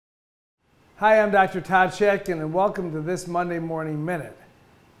Hi, I'm Dr. Todd Shatkin, and welcome to this Monday Morning Minute.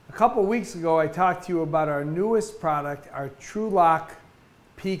 A couple weeks ago, I talked to you about our newest product, our TruLock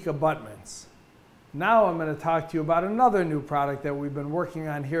PEEK abutments. Now I'm going to talk to you about another new product that we've been working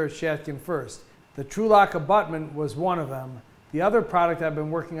on here at Shatkin First. The TruLock abutment was one of them. The other product I've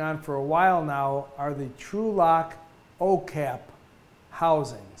been working on for a while now are the TruLock O-Cap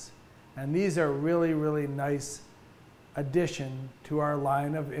housings. And these are really nice addition to our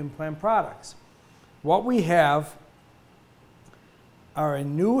line of implant products. What we have are a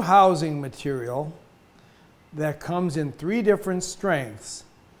new housing material that comes in 3 different strengths.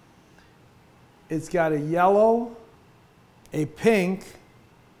 It's got a yellow, a pink,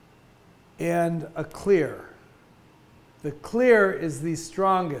 and a clear. The clear is the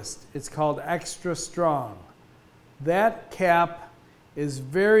strongest. It's called extra strong. That cap is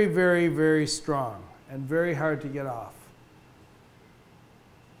very strong and very hard to get off.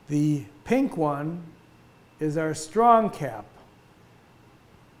 The pink one is our strong cap,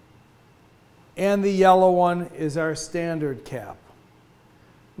 and the yellow one is our standard cap.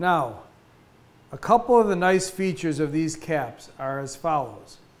 Now, a couple of the nice features of these caps are as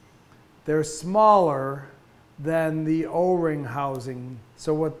follows. They're smaller than the O-ring housing,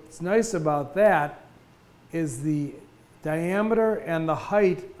 so what's nice about that is the diameter and the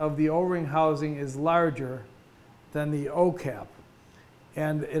height of the O-ring housing is larger than the O-cap.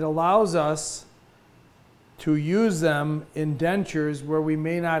 And it allows us to use them in dentures where we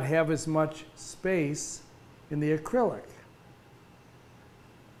may not have as much space in the acrylic.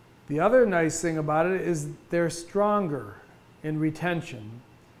 The other nice thing about it is they're stronger in retention,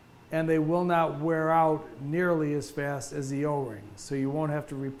 and they will not wear out nearly as fast as the O-rings, so you won't have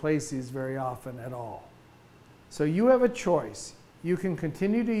to replace these very often at all. So you have a choice. You can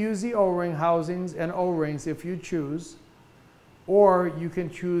continue to use the O-ring housings and O-rings if you choose, or you can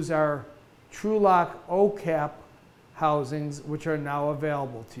choose our TruLock O-Cap housings, which are now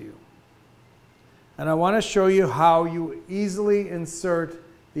available to you. And I want to show you how you easily insert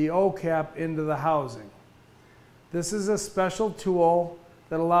the O-Cap into the housing. This is a special tool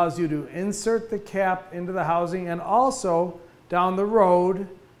that allows you to insert the cap into the housing and also, down the road,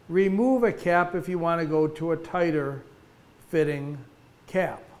 remove a cap if you want to go to a tighter fitting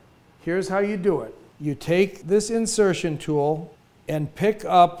cap. Here's how you do it. You take this insertion tool and pick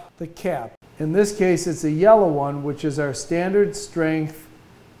up the cap. In this case, it's a yellow one, which is our standard strength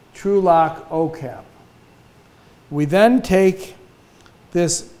TruLock O-Cap. We then take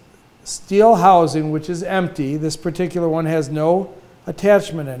this steel housing, which is empty. This particular one has no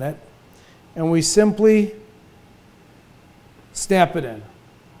attachment in it. And we simply snap it in.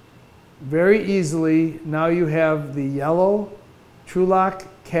 Very easily, now you have the yellow TruLock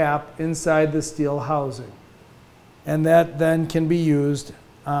cap inside the steel housing. And that then can be used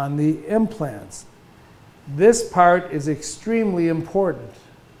on the implants. This part is extremely important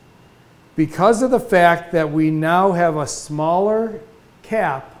because of the fact that we now have a smaller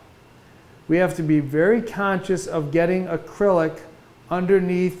cap. We have to be very conscious of getting acrylic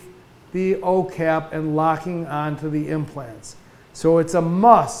underneath the O-cap and locking onto the implants. So it's a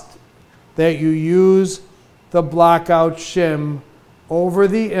must that you use the blockout shim over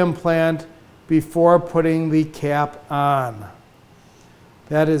the implant before putting the cap on.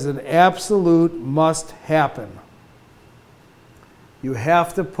 That is an absolute must happen. You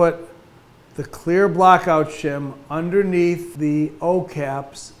have to put the clear blockout shim underneath the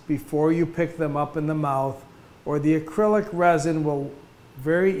O-caps before you pick them up in the mouth, or the acrylic resin will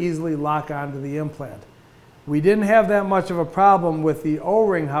very easily lock onto the implant. We didn't have that much of a problem with the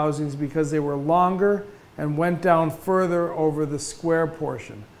O-ring housings because they were longer and went down further over the square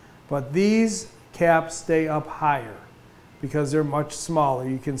portion. But these caps stay up higher because they're much smaller.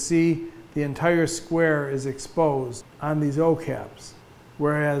 You can see the entire square is exposed on these O-caps,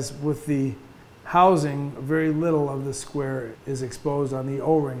 whereas with the housing, very little of the square is exposed on the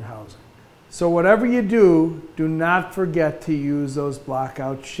O-ring housing. So whatever you do, do not forget to use those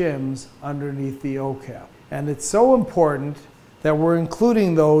blockout shims underneath the O-cap. And it's so important that we're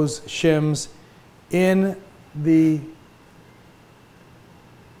including those shims in the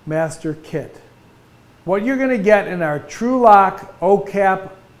master kit. What you're going to get in our TruLock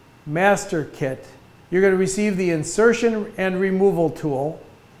O-Cap master kit, you're going to receive the insertion and removal tool.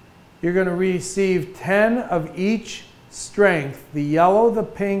 You're going to receive 10 of each strength, the yellow, the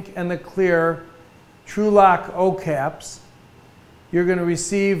pink, and the clear TruLock O-Caps. You're going to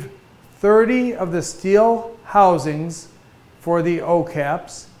receive 30 of the steel housings for the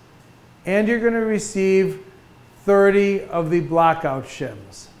O-Caps, and you're going to receive 30 of the blockout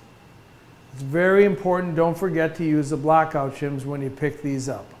shims. It's very important, don't forget to use the blockout shims when you pick these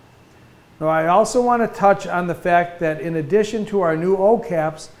up. Now I also want to touch on the fact that in addition to our new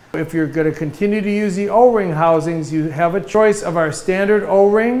O-caps, if you're going to continue to use the O-ring housings, you have a choice of our standard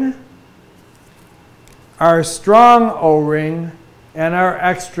O-ring, our strong O-ring, and our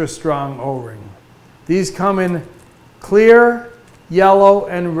extra strong O-ring. These come in clear, yellow,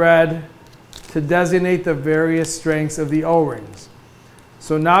 and red to designate the various strengths of the O-rings.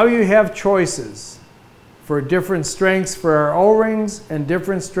 So now you have choices for different strengths for our O-rings and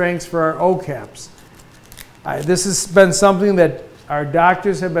different strengths for our O-caps. This has been something that our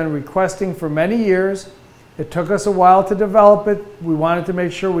doctors have been requesting for many years. It took us a while to develop it. We wanted to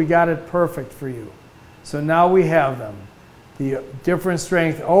make sure we got it perfect for you. So now we have them. The different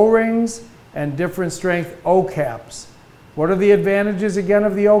strength O-rings and different strength O-caps. What are the advantages again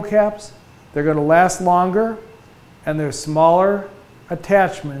of the O-caps? They're going to last longer and they're smaller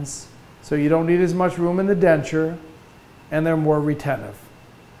attachments, so you don't need as much room in the denture, and they're more retentive.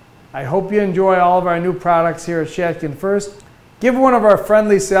 I hope you enjoy all of our new products here at Shatkin First. Give one of our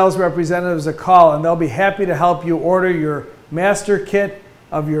friendly sales representatives a call and they'll be happy to help you order your master kit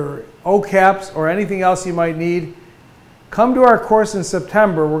of your O-caps or anything else you might need. Come to our course in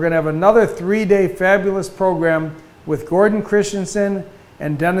September. We're going to have another 3-day fabulous program with Gordon Christensen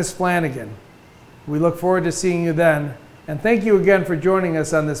and Dennis Flanagan. We look forward to seeing you then. And thank you again for joining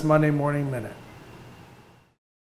us on this Monday Morning Minute.